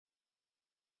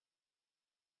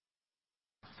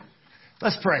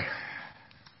Let's pray.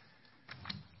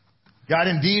 God,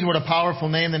 indeed, what a powerful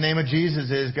name the name of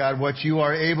Jesus is, God. What you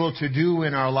are able to do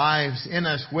in our lives, in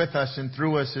us, with us, and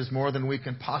through us is more than we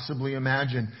can possibly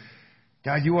imagine.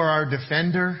 God, you are our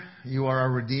defender. You are our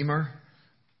redeemer.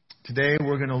 Today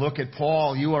we're going to look at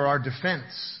Paul. You are our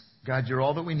defense. God, you're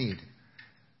all that we need.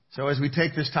 So as we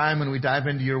take this time and we dive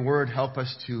into your word, help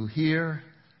us to hear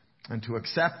and to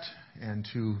accept and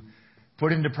to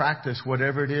put into practice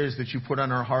whatever it is that you put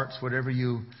on our hearts, whatever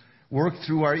you work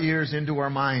through our ears into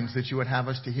our minds that you would have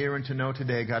us to hear and to know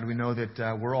today. God, we know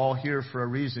that we're all here for a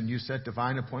reason. You set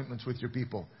divine appointments with your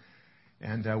people.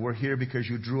 And we're here because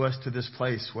you drew us to this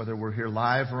place, whether we're here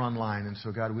live or online. And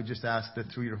so, God, we just ask that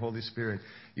through your Holy Spirit,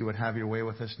 you would have your way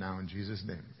with us now. In Jesus'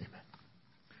 name, amen.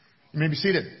 You may be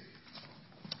seated.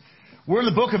 We're in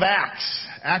the book of Acts,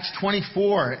 Acts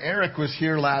 24. Eric was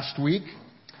here last week.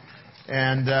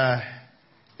 And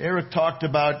Eric talked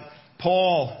about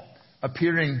Paul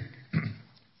appearing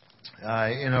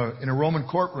in a Roman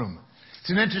courtroom.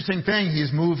 It's an interesting thing.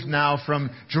 He's moved now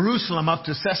from Jerusalem up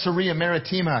to Caesarea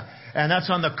Maritima, and that's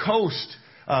on the coast,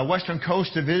 western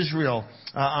coast of Israel,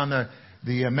 on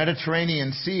the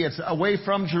Mediterranean Sea. It's away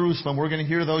from Jerusalem. We're going to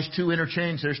hear those two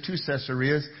interchange. There's two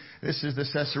Caesareas. This is the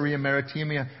Caesarea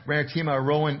Maritima, a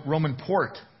Roman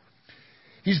port.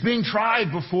 He's being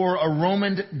tried before a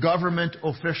Roman government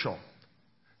official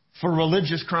for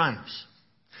religious crimes.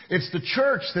 It's the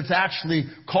church that's actually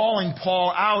calling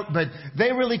Paul out, but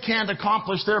they really can't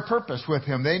accomplish their purpose with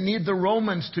him. They need the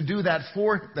Romans to do that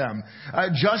for them.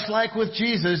 Just like with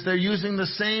Jesus, they're using the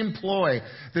same ploy.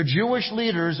 The Jewish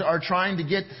leaders are trying to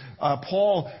get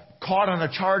Paul caught on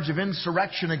a charge of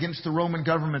insurrection against the Roman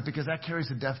government because that carries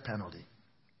a death penalty.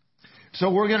 So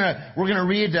we're gonna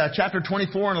read chapter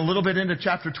 24 and a little bit into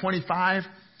chapter 25.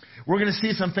 We're going to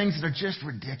see some things that are just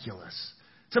ridiculous.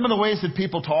 Some of the ways that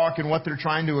people talk and what they're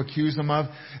trying to accuse them of.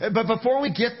 But before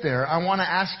we get there, I want to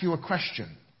ask you a question.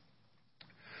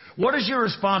 What is your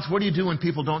response? What do you do when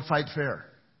people don't fight fair?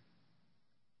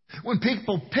 When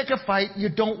people pick a fight you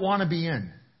don't want to be in.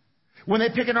 When they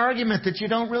pick an argument that you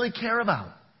don't really care about.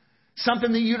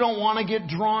 Something that you don't want to get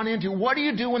drawn into. What do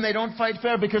you do when they don't fight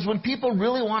fair? Because when people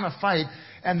really want to fight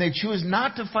and they choose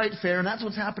not to fight fair, and that's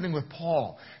what's happening with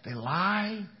Paul. They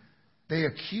lie, they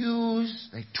accuse,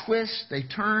 they twist, they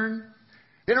turn.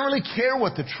 They don't really care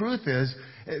what the truth is.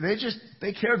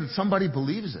 They care that somebody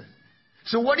believes it.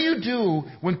 So what do you do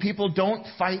when people don't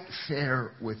fight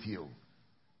fair with you?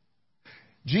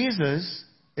 Jesus,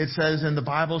 it says in the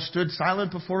Bible, stood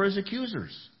silent before his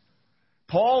accusers.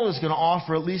 Paul is going to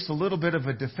offer at least a little bit of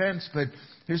a defense, but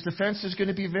his defense is going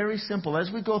to be very simple. As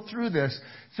we go through this,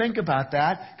 think about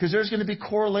that, because there's going to be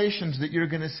correlations that you're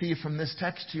going to see from this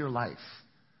text to your life.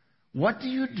 What do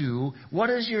you do? What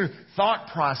is your thought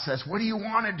process? What do you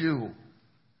want to do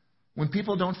when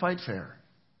people don't fight fair?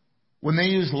 When they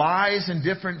use lies and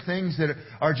different things that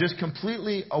are just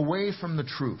completely away from the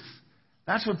truth.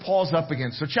 That's what Paul's up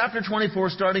against. So chapter 24,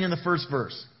 starting in the first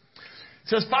verse. It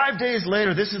says, 5 days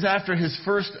later, this is after his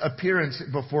first appearance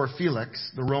before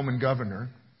Felix, the Roman governor.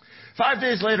 5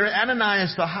 days later,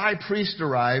 Ananias the high priest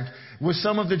arrived with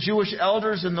some of the Jewish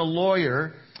elders and the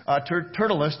lawyer,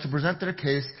 Tertullus, to present their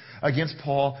case against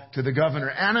Paul to the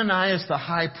governor. Ananias the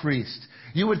high priest.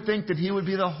 You would think that he would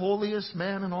be the holiest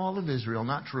man in all of Israel.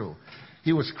 Not true.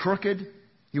 He was crooked.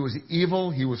 He was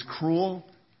evil. He was cruel.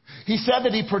 He said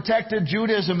that he protected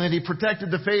Judaism, that he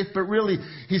protected the faith, but really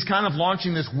he's kind of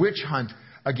launching this witch hunt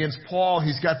against Paul.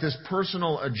 He's got this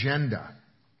personal agenda.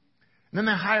 And then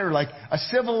they hire like a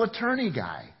civil attorney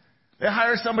guy. They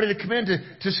hire somebody to come in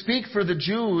to speak for the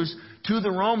Jews to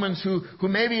the Romans who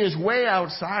maybe is way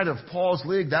outside of Paul's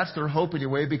league. That's their hope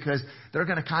anyway, because they're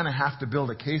going to kind of have to build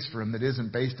a case for him that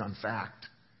isn't based on fact.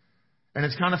 And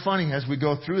it's kind of funny as we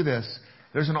go through this,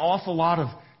 there's an awful lot of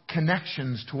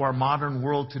connections to our modern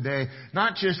world today.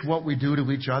 Not just what we do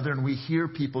to each other and we hear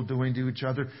people doing to each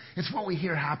other. It's what we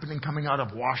hear happening coming out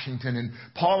of Washington and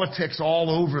politics all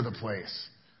over the place.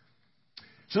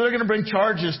 So they're going to bring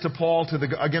charges to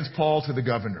against Paul to the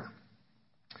governor.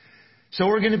 So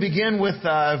we're going to begin with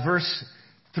verse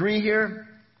 3 here.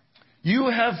 You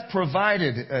have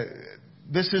provided,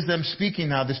 this is them speaking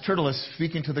now, this Tertullus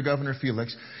speaking to the governor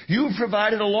Felix. You've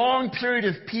provided a long period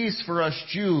of peace for us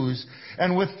Jews,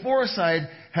 and with foresight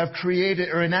have created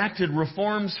or enacted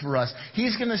reforms for us.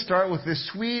 He's going to start with this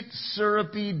sweet,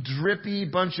 syrupy, drippy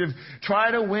bunch of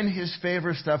try to win his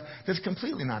favor stuff that's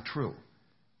completely not true.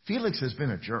 Felix has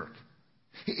been a jerk.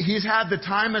 He's had the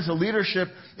time as leadership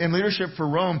for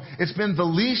Rome. It's been the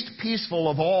least peaceful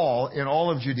of all in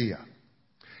all of Judea.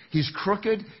 He's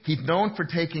crooked. He's known for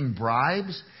taking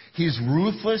bribes. He's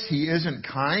ruthless. He isn't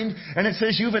kind. And it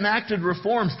says you've enacted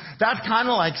reforms. That's kind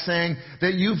of like saying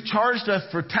that you've charged us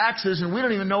for taxes and we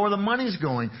don't even know where the money's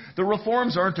going. The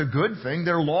reforms aren't a good thing.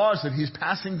 They're laws that he's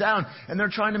passing down. And they're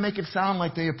trying to make it sound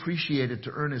like they appreciate it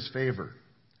to earn his favor.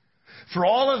 For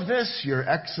all of this, Your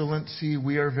Excellency,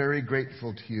 we are very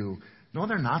grateful to you. No,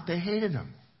 they're not. They hated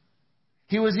him.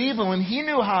 He was evil, and he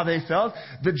knew how they felt.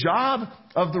 The job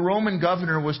of the Roman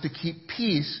governor was to keep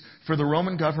peace for the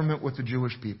Roman government with the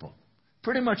Jewish people,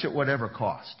 pretty much at whatever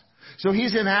cost. So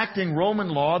he's enacting Roman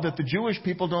law that the Jewish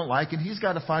people don't like, and he's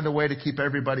got to find a way to keep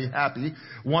everybody happy.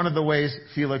 One of the ways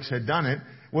Felix had done it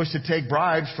was to take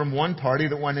bribes from one party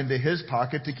that went into his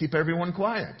pocket to keep everyone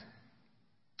quiet.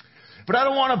 But I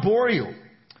don't want to bore you.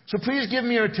 So please give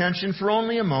me your attention for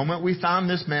only a moment. We found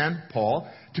this man,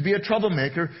 Paul, to be a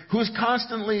troublemaker who's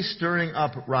constantly stirring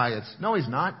up riots. No, he's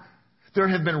not. There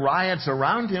have been riots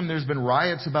around him. There's been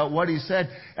riots about what he said.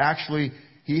 Actually,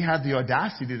 he had the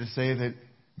audacity to say that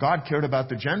God cared about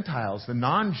the Gentiles, the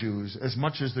non-Jews, as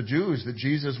much as the Jews, that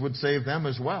Jesus would save them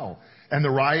as well. And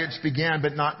the riots began,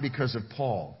 but not because of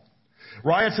Paul.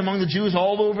 Riots among the Jews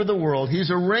all over the world. He's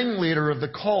a ringleader of the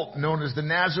cult known as the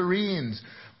Nazarenes.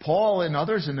 Paul and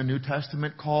others in the New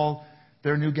Testament call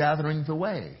their new gathering the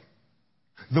Way.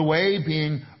 The Way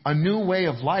being a new way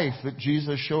of life that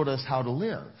Jesus showed us how to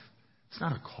live. It's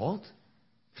not a cult.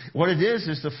 What it is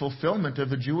the fulfillment of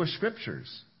the Jewish scriptures.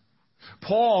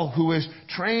 Paul, who is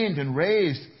trained and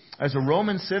raised as a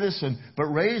Roman citizen, but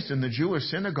raised in the Jewish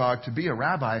synagogue to be a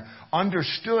rabbi,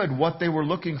 understood what they were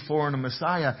looking for in a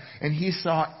Messiah, and he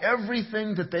saw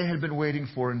everything that they had been waiting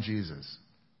for in Jesus.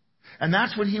 And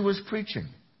that's what he was preaching.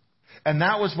 And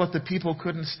that was what the people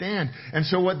couldn't stand. And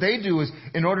so what they do is,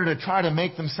 in order to try to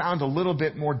make them sound a little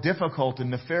bit more difficult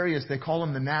and nefarious, they call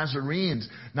them the Nazarenes,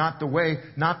 not the Way,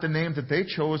 not the name that they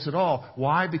chose at all.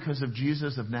 Why? Because of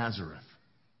Jesus of Nazareth.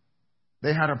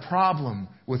 They had a problem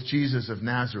with Jesus of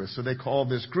Nazareth, so they called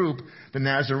this group the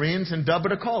Nazarenes and dubbed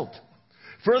it a cult.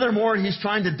 Furthermore, he's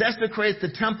trying to desecrate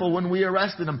the temple when we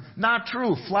arrested him. Not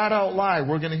true. Flat out lie.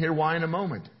 We're going to hear why in a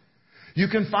moment. You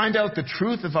can find out the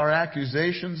truth of our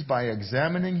accusations by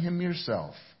examining him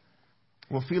yourself.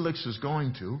 Well, Felix is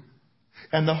going to.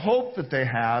 And the hope that they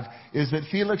have is that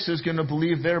Felix is going to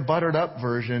believe their buttered up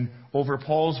version over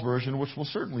Paul's version, which will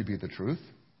certainly be the truth.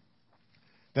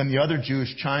 Then the other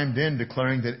Jews chimed in,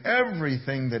 declaring that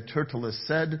everything that Tertullus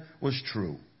said was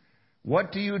true.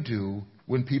 What do you do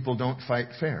when people don't fight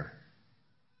fair?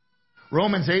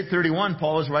 Romans 8:31,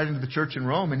 Paul is writing to the church in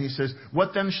Rome, and he says,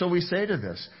 what then shall we say to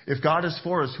this? If God is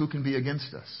for us, who can be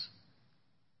against us?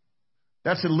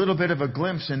 That's a little bit of a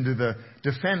glimpse into the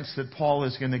defense that Paul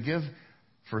is going to give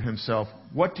for himself.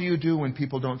 What do you do when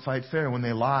people don't fight fair, when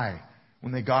they lie,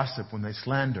 when they gossip, when they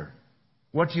slander?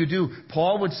 What do you do?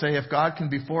 Paul would say, if God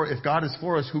is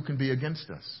for us, who can be against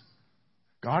us?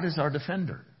 God is our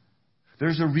defender.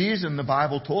 There's a reason the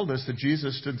Bible told us that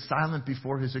Jesus stood silent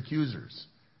before his accusers.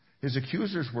 His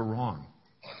accusers were wrong.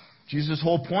 Jesus'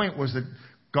 whole point was that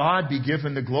God be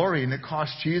given the glory, and it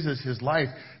cost Jesus his life.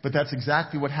 But that's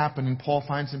exactly what happened, and Paul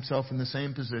finds himself in the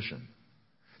same position.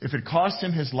 If it cost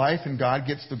him his life and God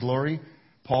gets the glory,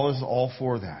 Paul is all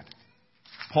for that.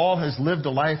 Paul has lived a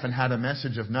life and had a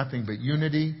message of nothing but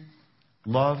unity,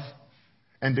 love,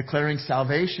 and declaring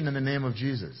salvation in the name of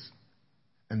Jesus.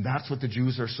 And that's what the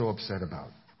Jews are so upset about.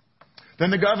 Then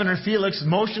the governor, Felix,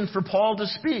 motioned for Paul to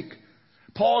speak.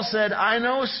 Paul said, I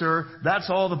know, sir, that's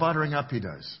all the buttering up he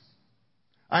does.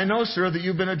 I know, sir, that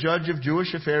you've been a judge of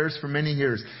Jewish affairs for many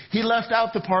years. He left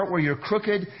out the part where you're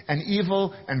crooked and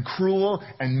evil and cruel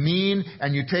and mean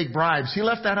and you take bribes. He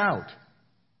left that out.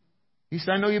 He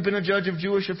said, I know you've been a judge of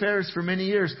Jewish affairs for many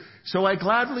years, so I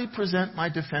gladly present my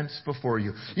defense before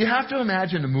you. You have to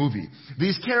imagine a movie.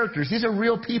 These characters, these are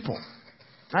real people.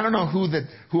 I don't know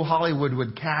who Hollywood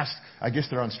would cast. I guess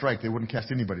they're on strike. They wouldn't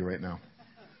cast anybody right now.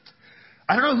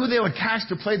 I don't know who they would cast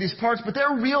to play these parts, but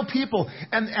they're real people.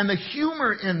 And the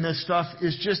humor in this stuff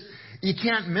is just, you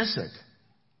can't miss it.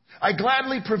 I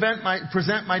gladly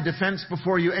present my defense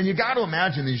before you. And you got to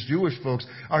imagine these Jewish folks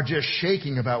are just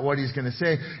shaking about what he's going to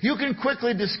say. You can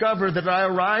quickly discover that I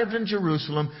arrived in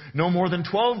Jerusalem no more than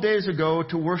 12 days ago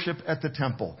to worship at the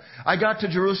temple. I got to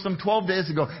Jerusalem 12 days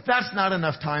ago. That's not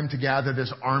enough time to gather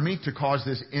this army, to cause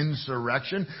this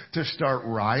insurrection, to start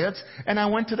riots. And I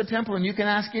went to the temple, and you can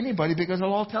ask anybody because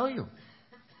they'll all tell you.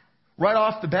 Right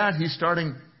off the bat, he's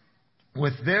starting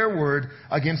with their word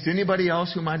against anybody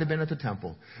else who might have been at the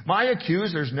temple. My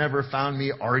accusers never found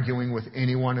me arguing with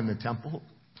anyone in the temple,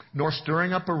 nor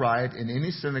stirring up a riot in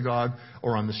any synagogue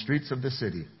or on the streets of the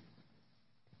city.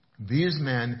 These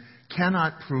men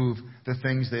cannot prove the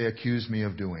things they accuse me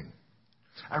of doing.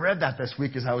 I read that this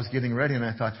week as I was getting ready, and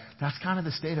I thought, that's kind of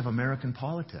the state of American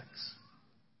politics.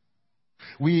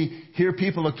 We hear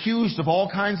people accused of all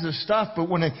kinds of stuff, but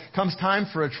when it comes time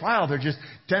for a trial, there just,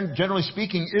 generally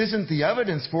speaking, isn't the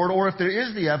evidence for it, or if there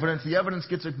is the evidence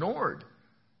gets ignored.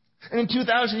 And in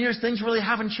 2,000 years, things really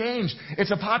haven't changed.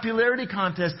 It's a popularity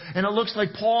contest, and it looks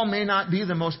like Paul may not be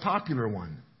the most popular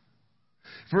one.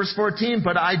 Verse 14,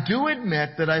 but I do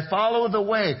admit that I follow the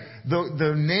way.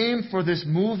 The name for this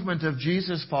movement of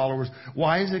Jesus followers,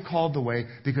 why is it called the way?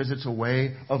 Because it's a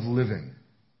way of living.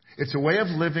 It's a way of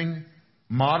living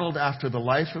modeled after the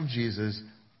life of Jesus,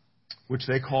 which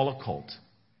they call a cult.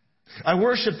 I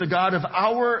worship the God of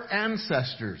our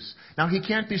ancestors. Now, he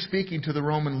can't be speaking to the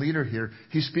Roman leader here.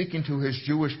 He's speaking to his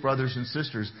Jewish brothers and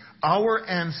sisters. Our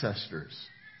ancestors.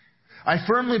 I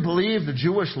firmly believe the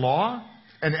Jewish law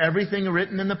and everything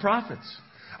written in the prophets.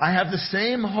 I have the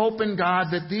same hope in God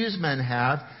that these men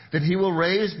have, that he will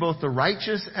raise both the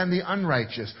righteous and the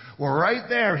unrighteous. Well, right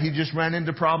there, he just ran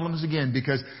into problems again,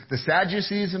 because the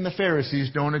Sadducees and the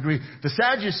Pharisees don't agree. The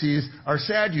Sadducees are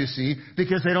sad, you see,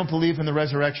 because they don't believe in the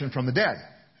resurrection from the dead.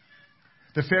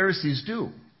 The Pharisees do.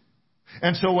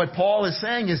 And so what Paul is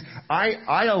saying is,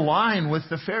 I align with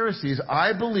the Pharisees.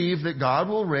 I believe that God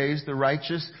will raise the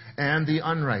righteous and the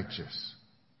unrighteous.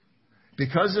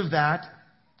 Because of that,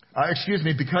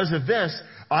 because of this,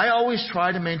 I always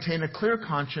try to maintain a clear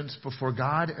conscience before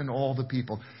God and all the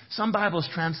people. Some Bibles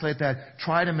translate that,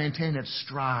 try to maintain it,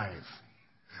 strive.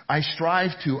 I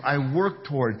strive to, I work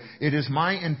toward. It is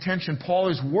my intention. Paul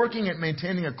is working at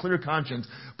maintaining a clear conscience.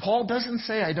 Paul doesn't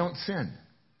say I don't sin.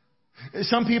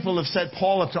 Some people have set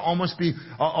Paul up to almost be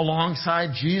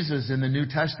alongside Jesus in the New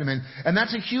Testament. And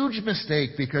that's a huge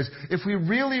mistake, because if we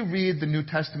really read the New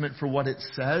Testament for what it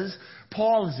says,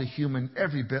 Paul is a human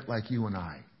every bit like you and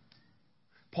I.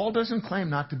 Paul doesn't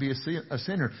claim not to be a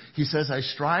sinner. He says, I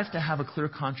strive to have a clear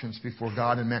conscience before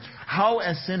God and man. How,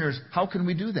 as sinners, how can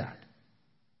we do that?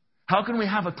 How can we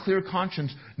have a clear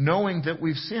conscience knowing that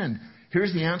we've sinned?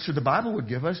 Here's the answer the Bible would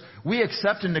give us. We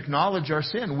accept and acknowledge our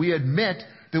sin. We admit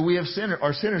that we are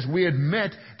sinners. We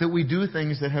admit that we do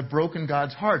things that have broken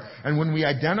God's heart. And when we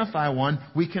identify one,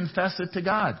 we confess it to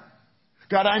God.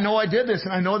 God, I know I did this,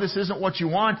 and I know this isn't what you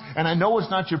want, and I know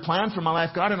it's not your plan for my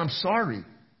life, God, and I'm sorry.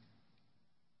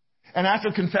 And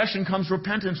after confession comes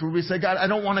repentance, where we say, God, I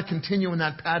don't want to continue in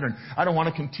that pattern. I don't want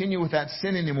to continue with that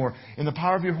sin anymore. In the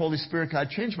power of your Holy Spirit, God,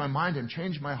 change my mind and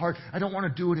change my heart. I don't want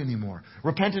to do it anymore.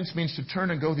 Repentance means to turn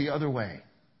and go the other way.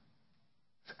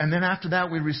 And then after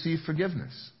that, we receive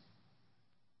forgiveness.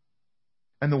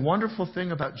 And the wonderful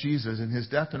thing about Jesus and his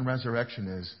death and resurrection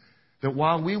is that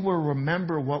while we will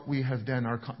remember what we have done,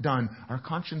 our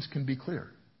conscience can be clear.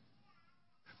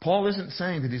 Paul isn't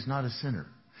saying that he's not a sinner.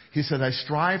 He said, I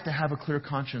strive to have a clear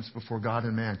conscience before God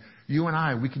and man. You and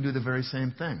I, we can do the very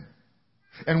same thing.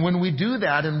 And when we do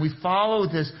that and we follow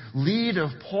this lead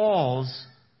of Paul's,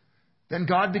 then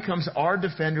God becomes our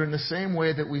defender in the same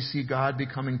way that we see God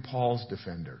becoming Paul's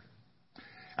defender.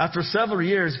 After several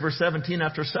years, verse 17,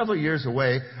 after several years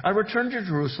away, I returned to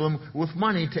Jerusalem with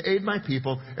money to aid my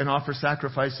people and offer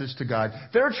sacrifices to God.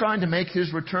 They're trying to make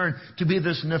his return to be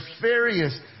this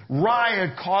nefarious,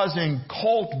 riot-causing,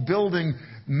 cult-building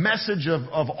message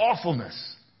of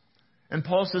awfulness. And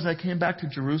Paul says, I came back to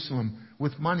Jerusalem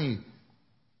with money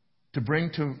to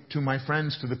bring to my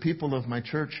friends, to the people of my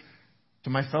church, to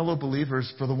my fellow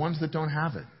believers, for the ones that don't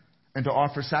have it, and to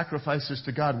offer sacrifices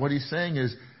to God. What he's saying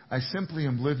is, I simply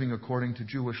am living according to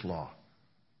Jewish law.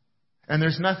 And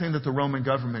there's nothing that the Roman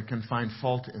government can find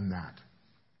fault in that.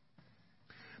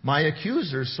 My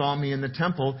accusers saw me in the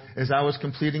temple as I was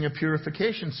completing a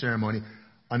purification ceremony.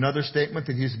 Another statement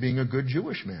that he's being a good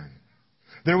Jewish man.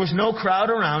 There was no crowd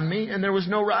around me, and there was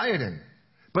no rioting.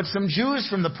 But some Jews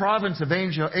from the province of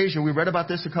Asia, we read about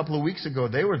this a couple of weeks ago,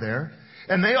 they were there.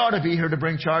 And they ought to be here to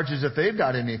bring charges if they've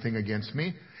got anything against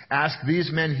me. Ask these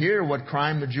men here what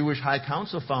crime the Jewish High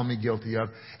Council found me guilty of,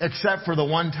 except for the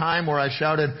one time where I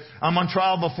shouted, I'm on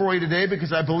trial before you today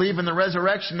because I believe in the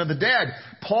resurrection of the dead.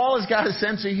 Paul has got a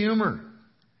sense of humor.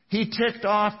 He ticked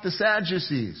off the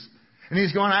Sadducees. And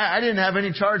he's going, I didn't have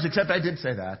any charge except I did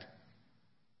say that.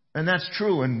 And that's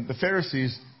true. And the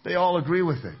Pharisees, they all agree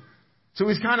with it. So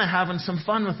he's kind of having some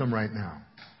fun with them right now.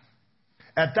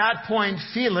 At that point,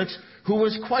 Felix, who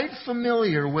was quite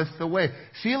familiar with the way.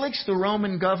 Felix, the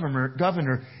Roman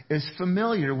governor, is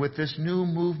familiar with this new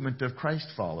movement of Christ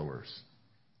followers.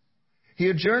 He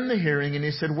adjourned the hearing and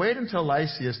he said, wait until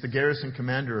Lysias, the garrison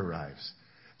commander, arrives.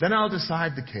 Then I'll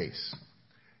decide the case.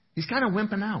 He's kind of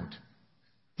wimping out.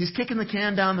 He's kicking the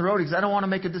can down the road because I don't want to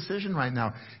make a decision right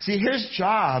now. See, his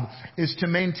job is to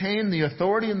maintain the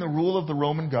authority and the rule of the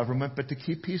Roman government, but to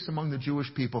keep peace among the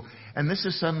Jewish people. And this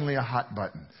is suddenly a hot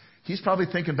button. He's probably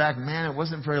thinking back, man, it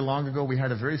wasn't very long ago we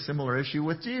had a very similar issue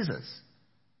with Jesus.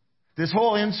 This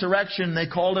whole insurrection, they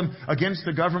called him against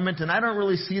the government, and I don't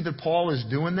really see that Paul is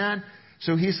doing that.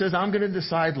 So he says, I'm going to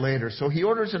decide later. So he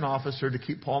orders an officer to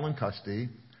keep Paul in custody,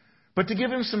 but to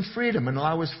give him some freedom and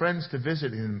allow his friends to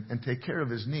visit him and take care of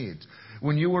his needs.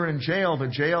 When you were in jail, the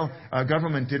jail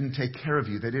government didn't take care of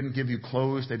you. They didn't give you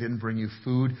clothes. They didn't bring you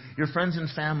food. Your friends and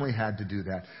family had to do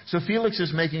that. So Felix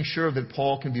is making sure that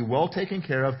Paul can be well taken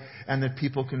care of and that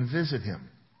people can visit him.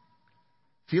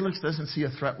 Felix doesn't see a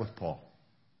threat with Paul.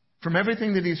 From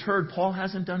everything that he's heard, Paul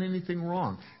hasn't done anything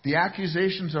wrong. The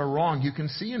accusations are wrong. You can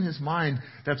see in his mind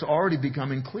that's already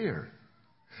becoming clear.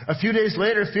 A few days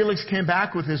later, Felix came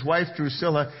back with his wife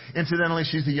Drusilla. Incidentally,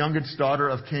 she's the youngest daughter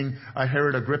of King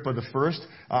Herod Agrippa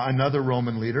I, another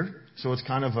Roman leader. So it's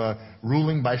kind of a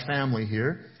ruling by family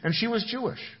here. And she was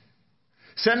Jewish.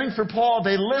 Sending for Paul,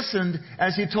 they listened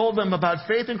as he told them about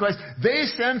faith in Christ. They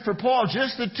send for Paul,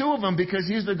 just the two of them, because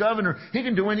he's the governor. He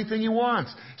can do anything he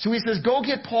wants. So he says, go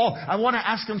get Paul. I want to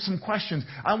ask him some questions.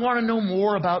 I want to know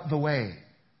more about the way.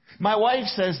 My wife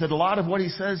says that a lot of what he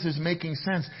says is making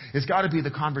sense. It's got to be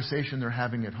the conversation they're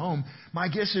having at home. My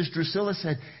guess is Drusilla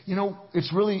said,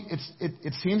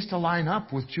 it seems to line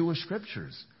up with Jewish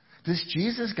scriptures. This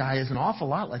Jesus guy is an awful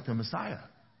lot like the Messiah.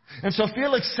 And so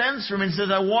Felix sends for him and says,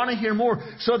 I want to hear more.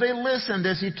 So they listened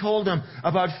as he told them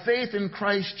about faith in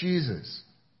Christ Jesus.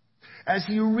 As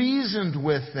he reasoned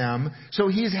with them, so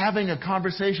he's having a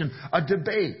conversation, a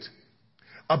debate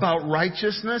about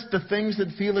righteousness, the things that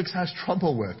Felix has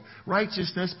trouble with.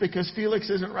 Righteousness because Felix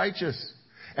isn't righteous.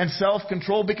 And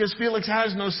self-control because Felix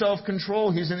has no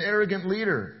self-control. He's an arrogant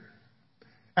leader.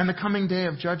 And the coming day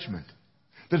of judgment.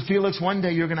 That Felix, one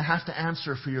day you're going to have to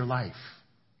answer for your life.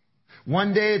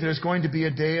 One day there's going to be a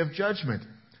day of judgment.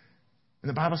 And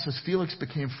the Bible says Felix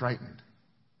became frightened.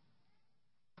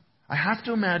 I have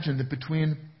to imagine that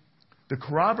between the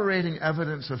corroborating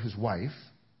evidence of his wife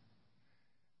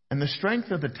and the strength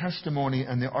of the testimony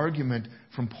and the argument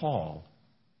from Paul,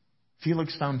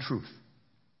 Felix found truth.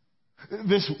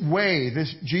 This way,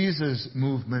 this Jesus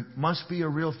movement must be a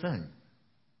real thing.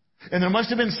 And there must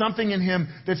have been something in him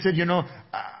that said,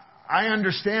 I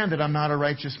understand that I'm not a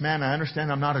righteous man. I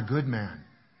understand I'm not a good man.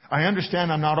 I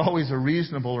understand I'm not always a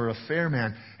reasonable or a fair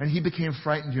man. And he became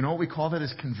frightened. You know what we call that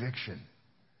is conviction.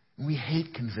 We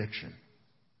hate conviction.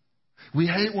 We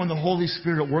hate when the Holy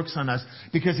Spirit works on us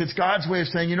because it's God's way of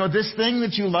saying, this thing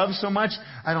that you love so much,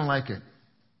 I don't like it.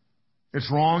 It's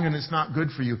wrong and it's not good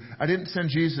for you. I didn't send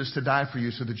Jesus to die for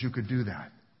you so that you could do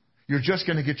that. You're just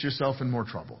going to get yourself in more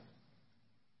trouble.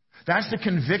 That's the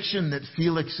conviction that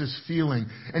Felix is feeling.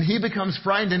 And he becomes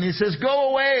frightened and he says, go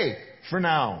away for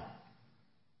now.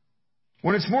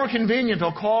 When it's more convenient,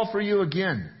 I'll call for you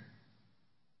again.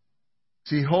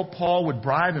 See, he hoped Paul would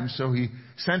bribe him, so he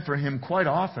sent for him quite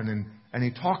often and he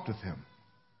talked with him.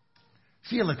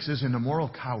 Felix is an immoral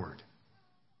coward.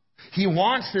 He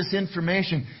wants this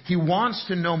information. He wants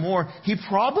to know more. He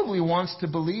probably wants to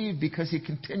believe because he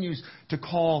continues to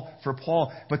call for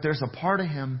Paul. But there's a part of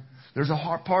him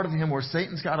where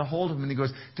Satan's got a hold of him and he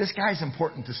goes, this guy's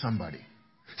important to somebody.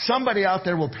 Somebody out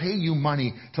there will pay you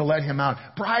money to let him out.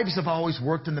 Bribes have always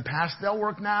worked in the past. They'll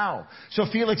work now. So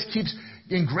Felix keeps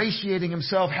ingratiating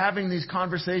himself, having these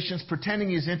conversations, pretending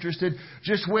he's interested,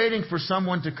 just waiting for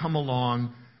someone to come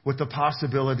along with the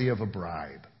possibility of a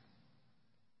bribe.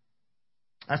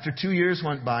 After 2 years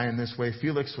went by in this way,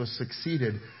 Felix was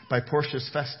succeeded by Porcius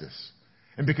Festus.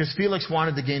 And because Felix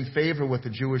wanted to gain favor with the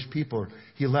Jewish people,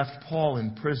 he left Paul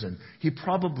in prison. He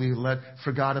probably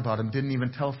forgot about him, didn't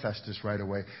even tell Festus right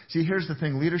away. See, here's the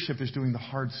thing. Leadership is doing the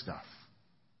hard stuff.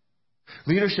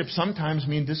 Leadership sometimes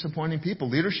means disappointing people.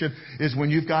 Leadership is when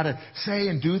you've got to say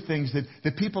and do things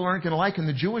that people aren't going to like. And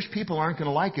the Jewish people aren't going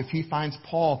to like if he finds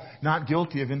Paul not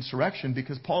guilty of insurrection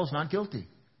because Paul's not guilty.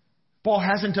 Paul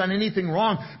hasn't done anything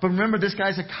wrong. But remember, this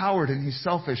guy's a coward and he's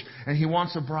selfish and he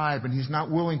wants a bribe and he's not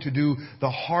willing to do the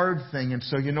hard thing. And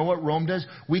so you know what Rome does?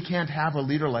 We can't have a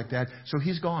leader like that. So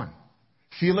he's gone.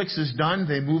 Felix is done.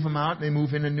 They move him out. They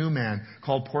move in a new man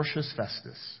called Porcius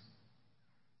Festus.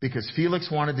 Because Felix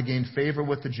wanted to gain favor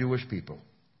with the Jewish people.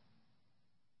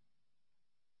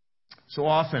 So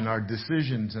often our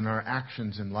decisions and our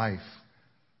actions in life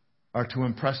are to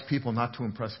impress people, not to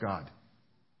impress God.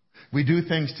 We do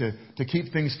things to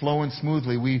keep things flowing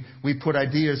smoothly. We put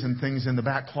ideas and things in the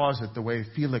back closet the way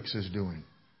Felix is doing.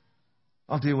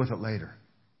 I'll deal with it later.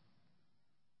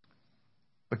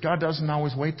 But God doesn't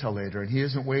always wait till later, and He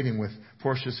isn't waiting with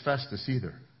Porcius Festus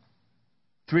either.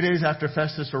 3 days after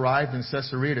Festus arrived in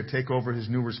Caesarea to take over his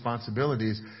new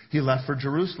responsibilities, he left for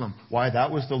Jerusalem. Why? That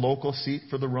was the local seat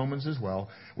for the Romans as well,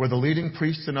 where the leading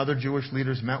priests and other Jewish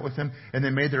leaders met with him, and they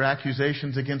made their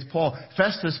accusations against Paul.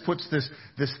 Festus puts this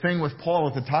thing with Paul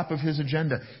at the top of his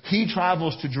agenda. He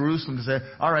travels to Jerusalem to say,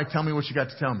 all right, tell me what you got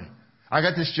to tell me. I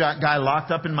got this guy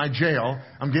locked up in my jail.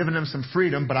 I'm giving him some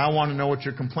freedom, but I want to know what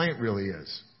your complaint really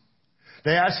is.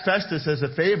 They asked Festus as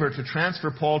a favor to transfer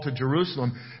Paul to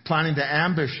Jerusalem, planning to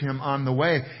ambush him on the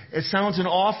way. It sounds an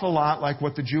awful lot like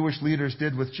what the Jewish leaders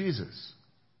did with Jesus.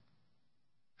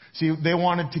 See, they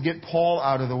wanted to get Paul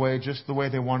out of the way just the way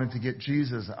they wanted to get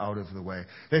Jesus out of the way.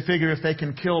 They figure if they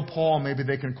can kill Paul, maybe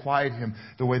they can quiet him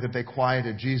the way that they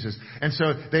quieted Jesus. And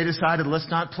so they decided,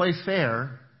 let's not play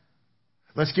fair.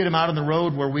 Let's get him out on the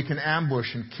road where we can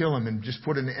ambush and kill him and just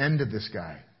put an end to this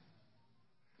guy.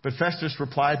 But Festus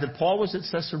replied that Paul was at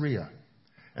Caesarea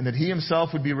and that he himself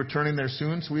would be returning there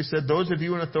soon. So he said, those of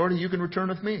you in authority, you can return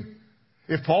with me.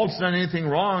 If Paul's done anything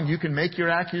wrong, you can make your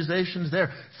accusations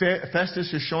there.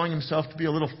 Festus is showing himself to be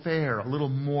a little fair, a little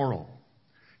moral.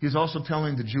 He's also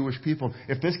telling the Jewish people,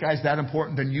 if this guy's that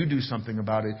important, then you do something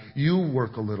about it. You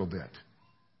work a little bit.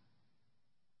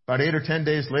 About 8 or 10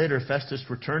 days later, Festus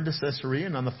returned to Caesarea,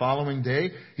 and on the following day,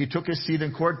 he took his seat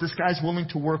in court. This guy's willing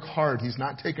to work hard. He's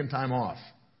not taking time off.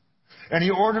 And he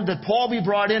ordered that Paul be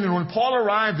brought in. And when Paul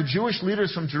arrived, the Jewish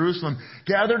leaders from Jerusalem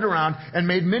gathered around and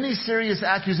made many serious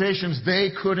accusations they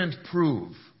couldn't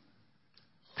prove.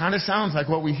 Kind of sounds like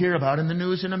what we hear about in the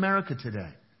news in America today.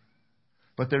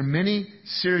 But there are many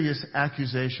serious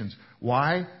accusations.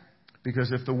 Why?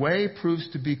 Because if the way proves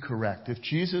to be correct, if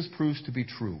Jesus proves to be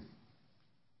true,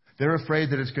 they're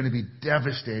afraid that it's going to be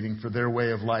devastating for their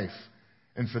way of life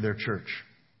and for their church.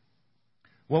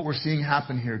 What we're seeing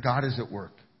happen here, God is at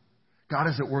work. God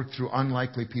is at work through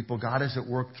unlikely people. God is at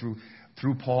work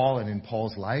through Paul and in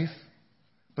Paul's life.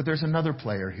 But there's another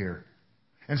player here.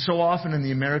 And so often in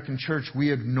the American church,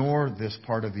 we ignore this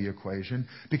part of the equation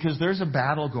because there's a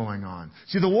battle going on.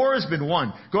 See, the war has been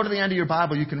won. Go to the end of your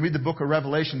Bible. You can read the book of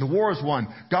Revelation. The war is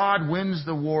won. God wins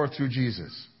the war through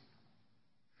Jesus.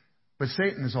 But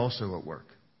Satan is also at work.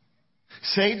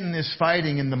 Satan is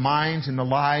fighting in the minds and the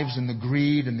lives and the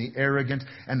greed and the arrogance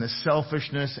and the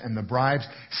selfishness and the bribes.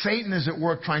 Satan is at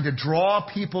work trying to draw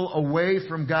people away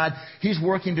from God. He's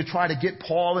working to try to get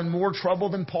Paul in more trouble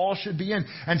than Paul should be in.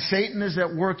 And Satan is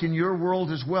at work in your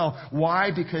world as well.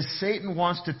 Why? Because Satan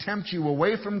wants to tempt you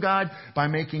away from God by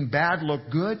making bad look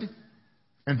good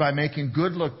and by making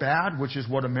good look bad, which is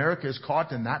what America is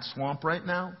caught in that swamp right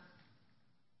now.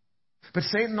 But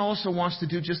Satan also wants to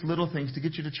do just little things to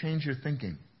get you to change your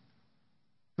thinking.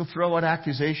 He'll throw out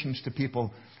accusations to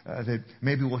people that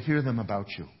maybe will hear them about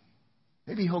you.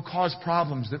 Maybe he'll cause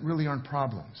problems that really aren't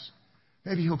problems.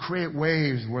 Maybe he'll create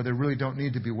waves where there really don't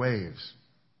need to be waves.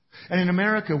 And in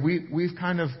America, we've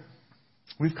kind of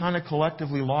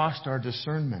collectively lost our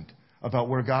discernment about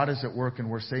where God is at work and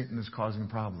where Satan is causing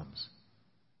problems.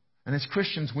 And as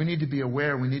Christians, we need to be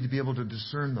aware. We need to be able to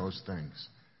discern those things.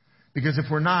 Because if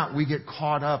we're not, we get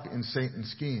caught up in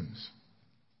Satan's schemes.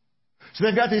 So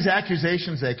they've got these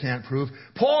accusations they can't prove.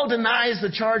 Paul denies the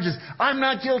charges. I'm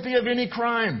not guilty of any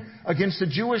crime against the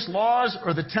Jewish laws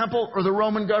or the temple or the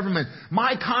Roman government.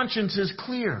 My conscience is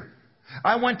clear.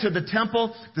 I went to the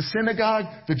temple, the synagogue,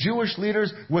 the Jewish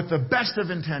leaders with the best of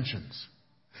intentions.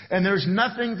 And there's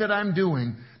nothing that I'm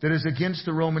doing that is against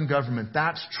the Roman government.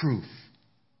 That's truth.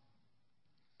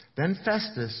 Then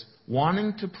Festus,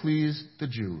 wanting to please the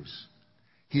Jews,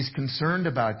 he's concerned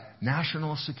about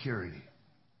national security.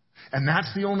 And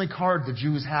that's the only card the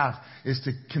Jews have, is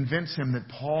to convince him that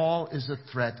Paul is a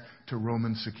threat to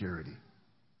Roman security.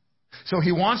 So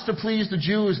he wants to please the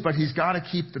Jews, but he's got to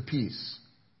keep the peace.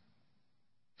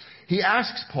 He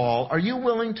asks Paul, are you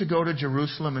willing to go to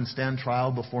Jerusalem and stand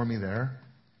trial before me there?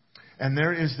 And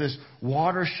there is this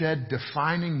watershed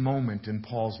defining moment in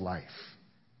Paul's life.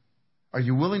 Are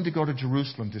you willing to go to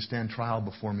Jerusalem to stand trial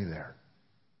before me there?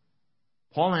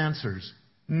 Paul answers,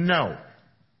 no.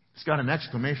 It's got an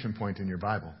exclamation point in your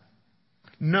Bible.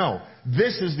 No,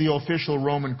 this is the official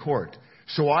Roman court,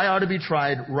 so I ought to be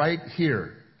tried right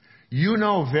here. You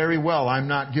know very well I'm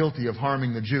not guilty of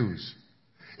harming the Jews.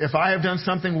 If I have done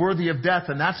something worthy of death,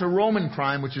 and that's a Roman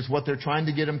crime, which is what they're trying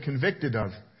to get him convicted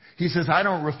of. He says, I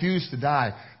don't refuse to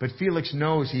die, but Felix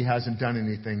knows he hasn't done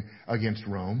anything against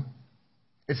Rome.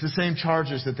 It's the same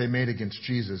charges that they made against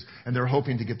Jesus, and they're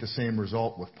hoping to get the same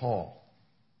result with Paul.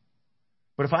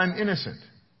 But if I'm innocent,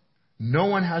 no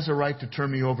one has a right to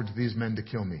turn me over to these men to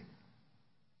kill me.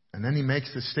 And then he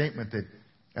makes the statement that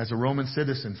as a Roman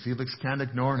citizen, Felix can't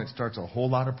ignore, and it starts a whole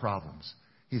lot of problems.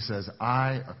 He says,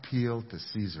 I appeal to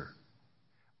Caesar.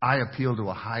 I appeal to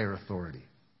a higher authority.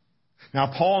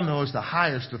 Now, Paul knows the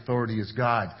highest authority is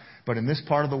God, but in this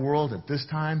part of the world at this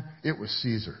time, it was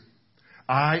Caesar.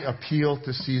 I appeal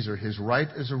to Caesar, his right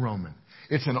as a Roman.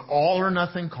 It's an all or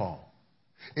nothing call.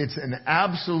 It's an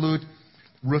absolute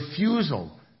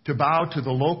refusal to bow to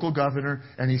the local governor.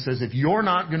 And he says, if you're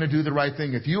not going to do the right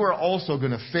thing, if you are also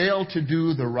going to fail to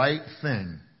do the right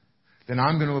thing, then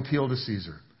I'm going to appeal to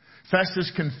Caesar.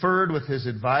 Festus conferred with his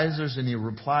advisors and he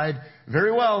replied,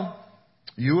 very well,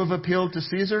 you have appealed to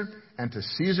Caesar, and to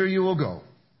Caesar you will go.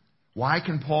 Why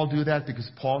can Paul do that? Because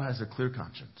Paul has a clear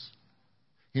conscience.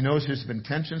 He knows his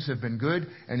intentions have been good,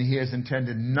 and he has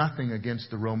intended nothing against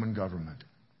the Roman government.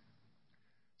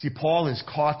 See, Paul is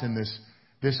caught in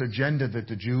this agenda that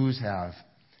the Jews have,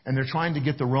 and they're trying to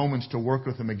get the Romans to work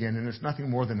with them again, and it's nothing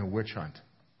more than a witch hunt.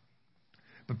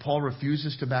 But Paul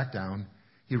refuses to back down.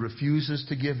 He refuses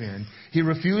to give in. He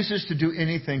refuses to do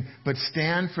anything but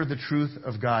stand for the truth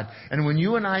of God. And when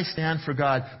you and I stand for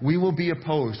God, we will be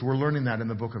opposed. We're learning that in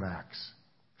the book of Acts.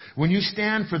 When you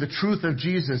stand for the truth of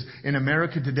Jesus in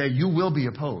America today, you will be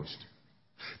opposed.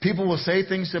 People will say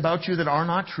things about you that are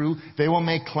not true. They will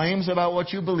make claims about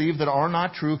what you believe that are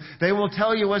not true. They will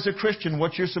tell you as a Christian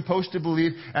what you're supposed to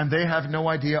believe, and they have no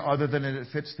idea other than that it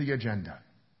fits the agenda.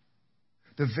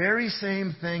 The very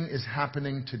same thing is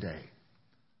happening today.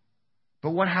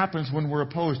 But what happens when we're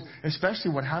opposed?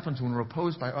 Especially what happens when we're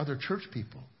opposed by other church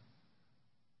people.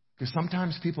 Because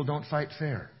sometimes people don't fight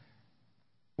fair.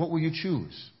 What will you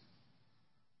choose?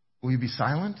 Will you be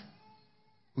silent?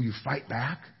 Will you fight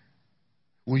back?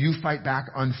 Will you fight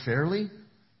back unfairly?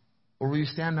 Or will you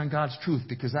stand on God's truth?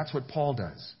 Because that's what Paul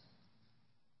does.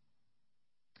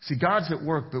 See, God's at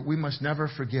work, but we must never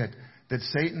forget that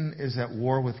Satan is at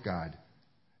war with God.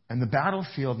 And the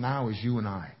battlefield now is you and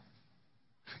I.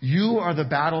 You are the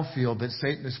battlefield that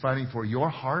Satan is fighting for. Your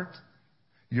heart,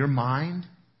 your mind,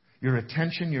 your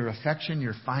attention, your affection,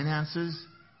 your finances,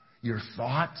 your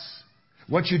thoughts,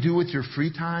 what you do with your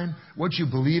free time, what you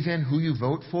believe in, who you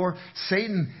vote for.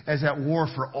 Satan is at war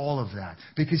for all of that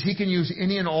because he can use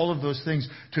any and all of those things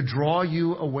to draw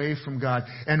you away from God.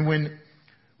 And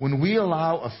when we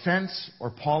allow offense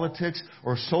or politics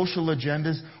or social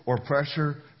agendas or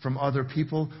pressure from other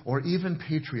people or even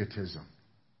patriotism,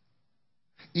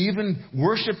 even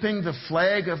worshiping the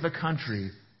flag of the country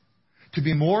to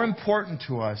be more important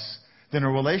to us than a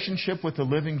relationship with the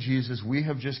living Jesus, we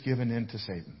have just given in to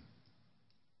Satan.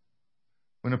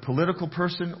 When a political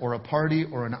person or a party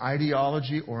or an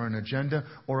ideology or an agenda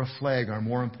or a flag are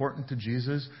more important to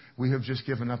Jesus, we have just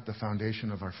given up the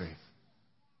foundation of our faith.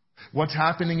 What's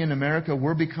happening in America,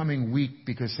 we're becoming weak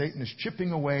because Satan is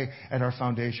chipping away at our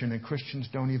foundation and Christians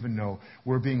don't even know.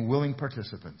 We're being willing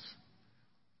participants.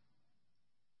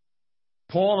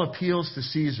 Paul appeals to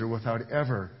Caesar without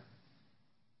ever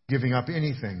giving up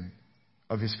anything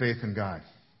of his faith in God.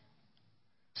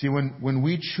 See, when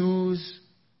we choose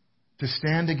to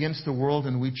stand against the world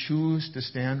and we choose to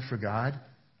stand for God,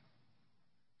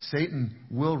 Satan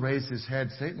will raise his head.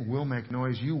 Satan will make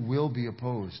noise. You will be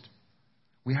opposed.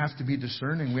 We have to be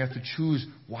discerning. We have to choose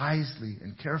wisely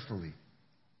and carefully.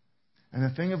 And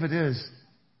the thing of it is,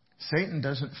 Satan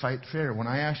doesn't fight fair. When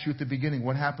I asked you at the beginning,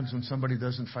 what happens when somebody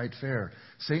doesn't fight fair?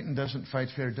 Satan doesn't fight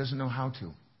fair. Doesn't know how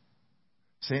to.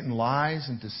 Satan lies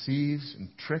and deceives and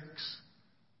tricks.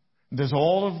 And does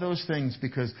all of those things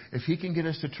because if he can get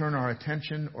us to turn our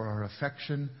attention or our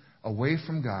affection away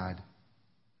from God,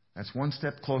 that's one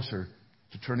step closer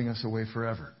to turning us away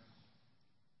forever.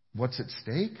 What's at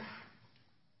stake?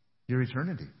 Your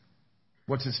eternity.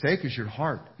 What's at stake is your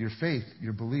heart, your faith,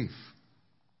 your belief.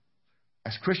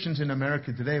 As Christians in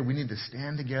America today, we need to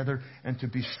stand together and to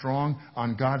be strong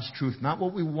on God's truth. Not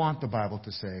what we want the Bible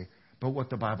to say, but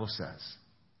what the Bible says.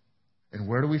 And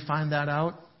where do we find that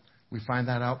out? We find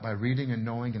that out by reading and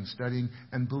knowing and studying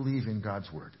and believing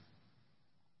God's Word.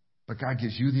 But God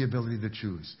gives you the ability to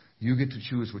choose. You get to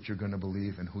choose what you're going to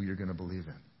believe and who you're going to believe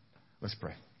in. Let's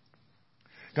pray.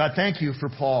 God, thank you for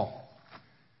Paul.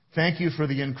 Thank you for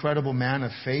the incredible man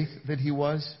of faith that he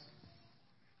was.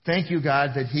 Thank you,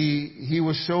 God, that he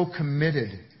was so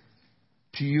committed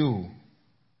to you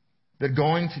that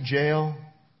going to jail,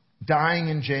 dying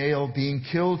in jail, being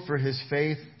killed for his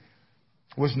faith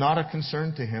was not a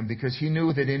concern to him because he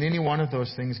knew that in any one of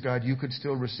those things, God, you could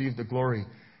still receive the glory.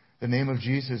 The name of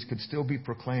Jesus could still be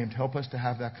proclaimed. Help us to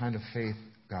have that kind of faith,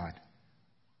 God.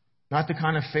 Not the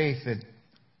kind of faith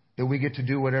that we get to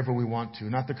do whatever we want to.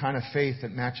 Not the kind of faith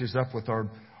that matches up with our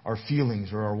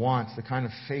feelings or our wants. The kind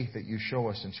of faith that you show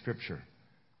us in Scripture.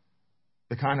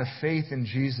 The kind of faith in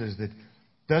Jesus that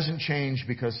doesn't change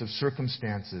because of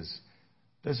circumstances.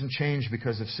 Doesn't change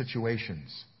because of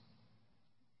situations.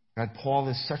 God, Paul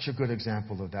is such a good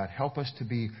example of that. Help us to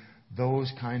be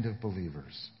those kind of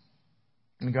believers.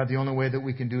 And God, the only way that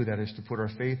we can do that is to put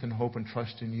our faith and hope and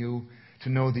trust in you, to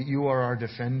know that you are our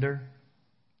defender,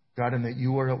 God, and that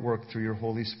you are at work through your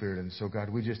Holy Spirit. And so, God,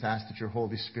 we just ask that your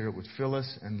Holy Spirit would fill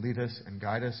us and lead us and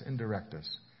guide us and direct us,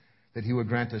 that he would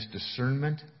grant us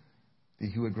discernment,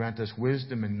 that he would grant us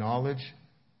wisdom and knowledge,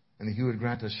 and that he would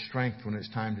grant us strength when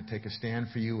it's time to take a stand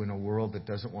for you in a world that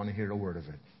doesn't want to hear a word of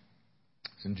it.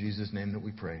 It's in Jesus' name that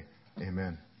we pray.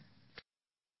 Amen.